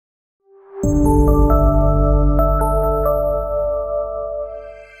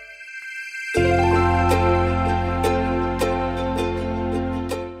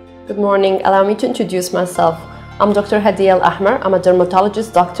Good morning. Allow me to introduce myself. I'm Dr. Hadya Al Ahmar. I'm a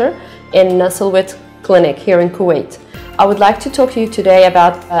dermatologist doctor in Exciplex clinic here in Kuwait. I would like to talk to you today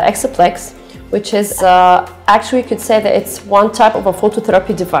about Exciplex, which is actually you could say that it's one type of a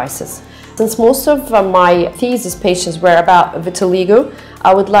phototherapy devices. Since most of my thesis patients were about vitiligo,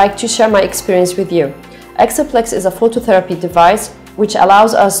 I would like to share my experience with you. Exciplex is a phototherapy device which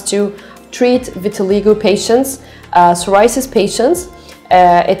allows us to treat vitiligo patients, psoriasis patients.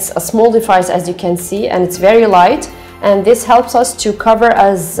 It's a small device, as you can see, and it's very light, and this helps us to cover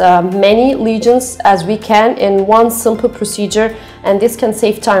as many lesions as we can in one simple procedure, and this can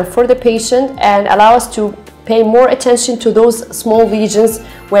save time for the patient and allow us to pay more attention to those small lesions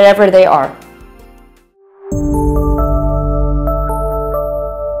wherever they are.